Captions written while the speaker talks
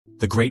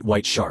The great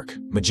white shark,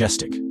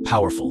 majestic,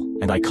 powerful,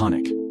 and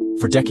iconic.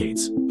 For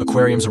decades,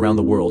 aquariums around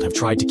the world have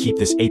tried to keep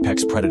this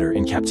apex predator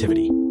in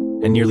captivity,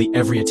 and nearly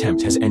every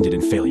attempt has ended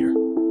in failure.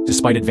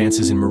 Despite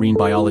advances in marine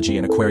biology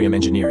and aquarium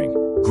engineering,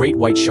 great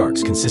white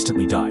sharks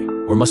consistently die,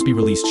 or must be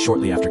released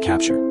shortly after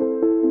capture.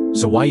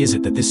 So why is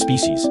it that this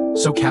species,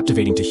 so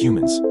captivating to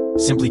humans,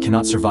 simply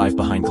cannot survive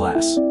behind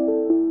glass?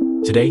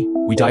 Today,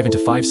 we dive into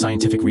 5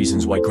 scientific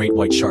reasons why great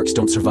white sharks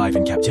don't survive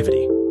in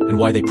captivity, and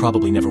why they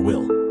probably never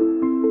will.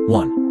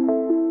 1.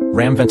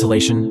 Ram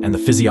ventilation and the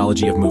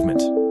physiology of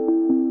movement.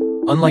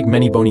 Unlike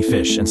many bony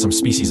fish and some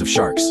species of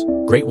sharks,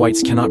 great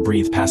whites cannot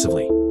breathe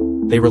passively.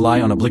 They rely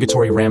on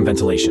obligatory ram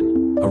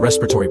ventilation, a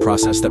respiratory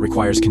process that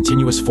requires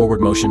continuous forward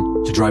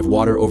motion to drive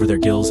water over their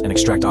gills and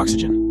extract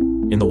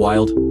oxygen. In the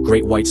wild,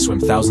 great whites swim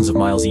thousands of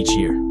miles each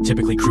year,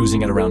 typically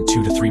cruising at around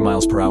 2 to 3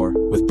 miles per hour,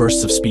 with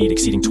bursts of speed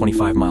exceeding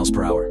 25 miles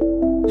per hour.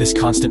 This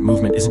constant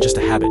movement isn't just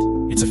a habit,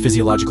 it's a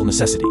physiological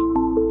necessity.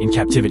 In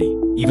captivity,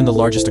 even the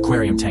largest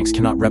aquarium tanks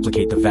cannot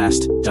replicate the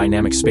vast,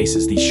 dynamic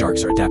spaces these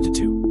sharks are adapted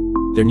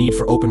to. Their need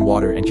for open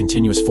water and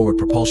continuous forward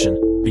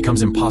propulsion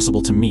becomes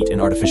impossible to meet in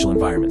artificial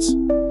environments.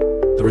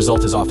 The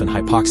result is often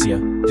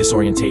hypoxia,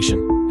 disorientation,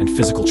 and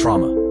physical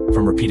trauma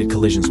from repeated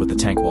collisions with the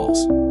tank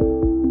walls.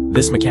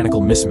 This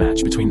mechanical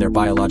mismatch between their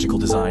biological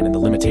design and the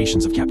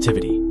limitations of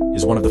captivity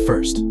is one of the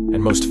first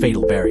and most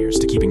fatal barriers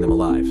to keeping them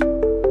alive.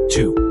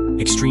 2.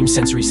 Extreme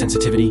sensory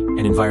sensitivity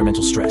and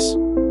environmental stress.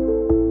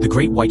 The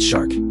great white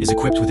shark is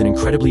equipped with an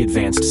incredibly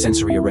advanced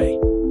sensory array.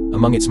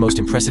 Among its most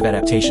impressive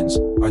adaptations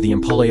are the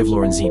ampullae of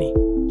Lorenzini,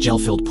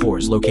 gel-filled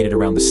pores located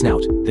around the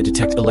snout that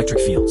detect electric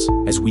fields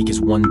as weak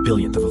as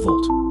 1/1000th of a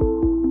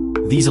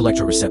volt. These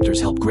electroreceptors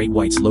help great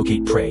whites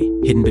locate prey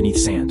hidden beneath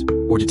sand,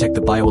 or detect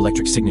the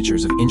bioelectric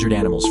signatures of injured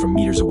animals from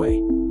meters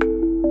away.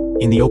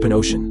 In the open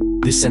ocean,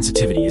 this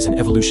sensitivity is an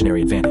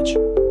evolutionary advantage.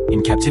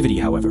 In captivity,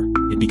 however,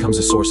 it becomes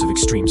a source of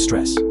extreme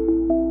stress.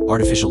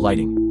 Artificial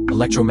lighting,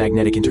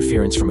 electromagnetic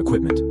interference from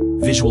equipment,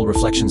 visual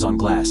reflections on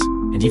glass,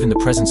 and even the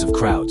presence of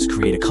crowds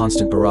create a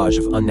constant barrage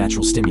of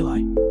unnatural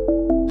stimuli.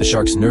 The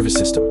shark's nervous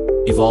system,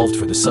 evolved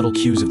for the subtle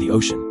cues of the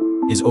ocean,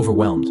 is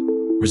overwhelmed,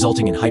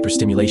 resulting in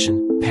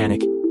hyperstimulation,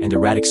 panic, and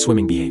erratic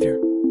swimming behavior.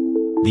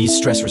 These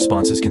stress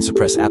responses can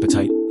suppress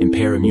appetite,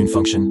 impair immune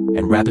function,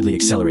 and rapidly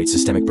accelerate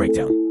systemic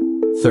breakdown.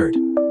 3rd,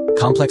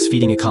 complex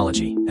feeding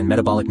ecology and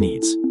metabolic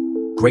needs.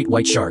 Great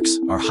white sharks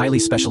are highly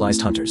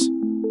specialized hunters.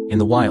 In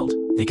the wild,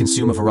 they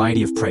consume a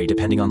variety of prey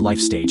depending on life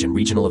stage and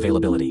regional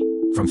availability,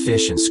 from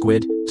fish and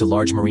squid to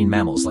large marine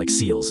mammals like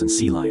seals and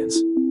sea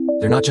lions.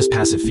 They're not just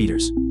passive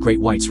feeders. Great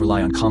whites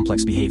rely on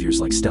complex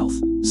behaviors like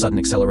stealth, sudden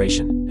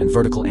acceleration, and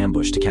vertical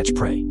ambush to catch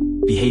prey,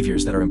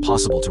 behaviors that are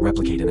impossible to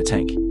replicate in a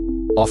tank.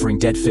 Offering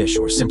dead fish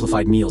or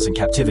simplified meals in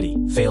captivity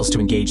fails to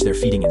engage their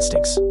feeding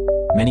instincts.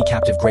 Many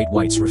captive great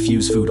whites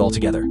refuse food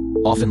altogether,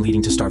 often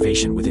leading to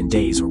starvation within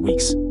days or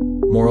weeks.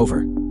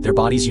 Moreover, their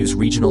bodies use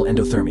regional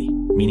endothermy,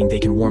 meaning they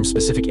can warm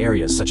specific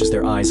areas such as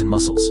their eyes and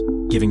muscles,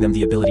 giving them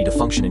the ability to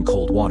function in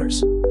cold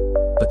waters.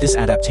 But this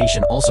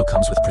adaptation also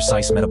comes with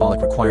precise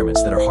metabolic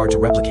requirements that are hard to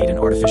replicate in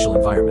artificial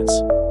environments.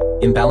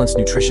 Imbalanced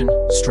nutrition,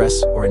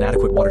 stress, or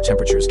inadequate water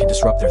temperatures can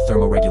disrupt their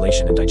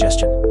thermoregulation and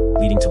digestion,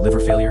 leading to liver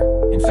failure,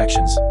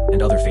 infections,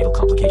 and other fatal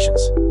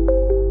complications.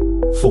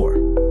 4.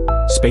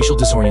 Spatial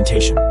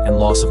disorientation and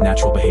loss of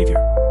natural behavior.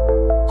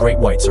 Great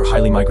whites are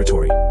highly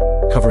migratory,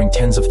 covering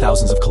tens of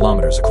thousands of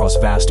kilometers across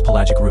vast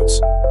pelagic routes.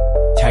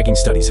 Tagging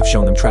studies have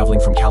shown them traveling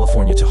from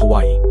California to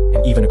Hawaii,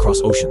 and even across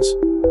oceans.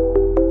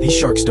 These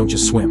sharks don't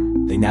just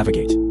swim, they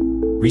navigate.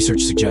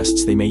 Research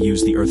suggests they may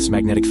use the Earth's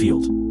magnetic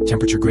field,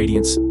 temperature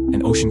gradients,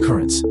 and ocean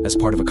currents as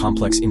part of a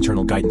complex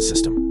internal guidance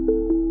system.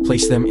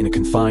 Place them in a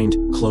confined,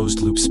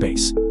 closed-loop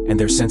space, and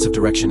their sense of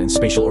direction and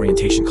spatial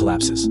orientation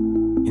collapses.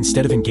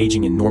 Instead of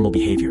engaging in normal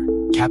behavior,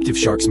 captive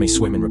sharks may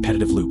swim in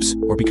repetitive loops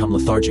or become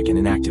lethargic and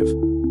inactive,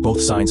 both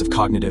signs of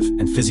cognitive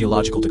and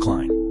physiological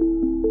decline.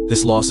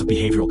 This loss of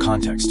behavioral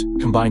context,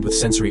 combined with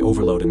sensory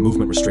overload and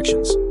movement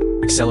restrictions,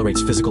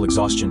 accelerates physical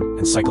exhaustion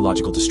and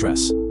psychological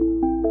distress.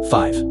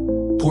 5.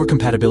 Poor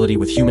compatibility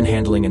with human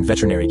handling and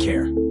veterinary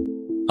care.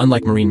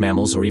 Unlike marine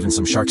mammals or even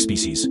some shark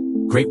species,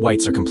 great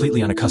whites are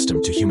completely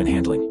unaccustomed to human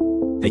handling.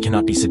 They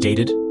cannot be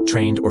sedated,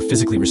 trained, or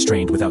physically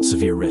restrained without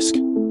severe risk.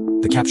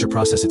 The capture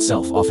process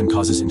itself often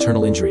causes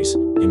internal injuries,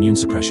 immune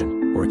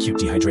suppression, or acute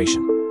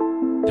dehydration.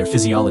 Their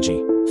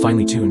physiology,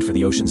 finely tuned for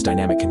the ocean's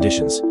dynamic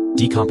conditions,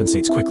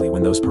 decompensates quickly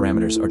when those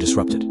parameters are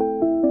disrupted.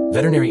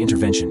 Veterinary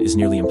intervention is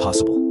nearly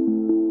impossible.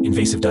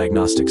 Invasive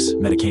diagnostics,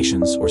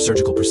 medications, or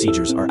surgical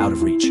procedures are out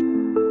of reach.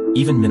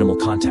 Even minimal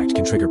contact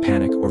can trigger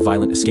panic or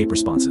violent escape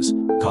responses,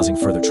 causing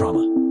further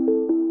trauma.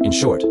 In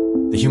short,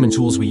 the human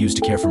tools we use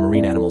to care for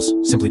marine animals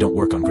simply don't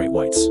work on great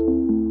whites.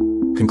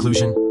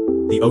 Conclusion: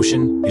 the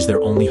ocean is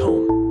their only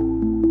home.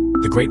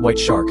 The great white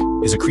shark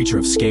is a creature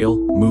of scale,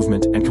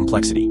 movement, and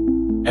complexity.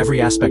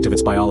 Every aspect of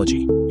its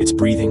biology, its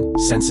breathing,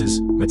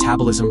 senses,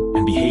 metabolism,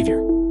 and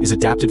behavior, is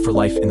adapted for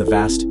life in the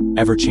vast,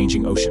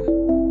 ever-changing ocean.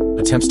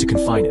 Attempts to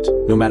confine it,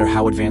 no matter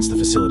how advanced the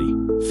facility,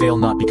 fail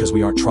not because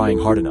we aren't trying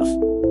hard enough,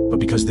 but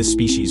because this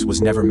species was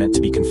never meant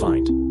to be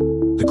confined.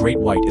 The great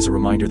white is a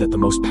reminder that the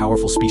most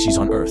powerful species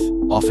on Earth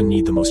often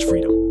need the most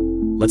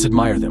freedom. Let's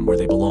admire them where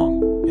they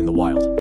belong, in the wild.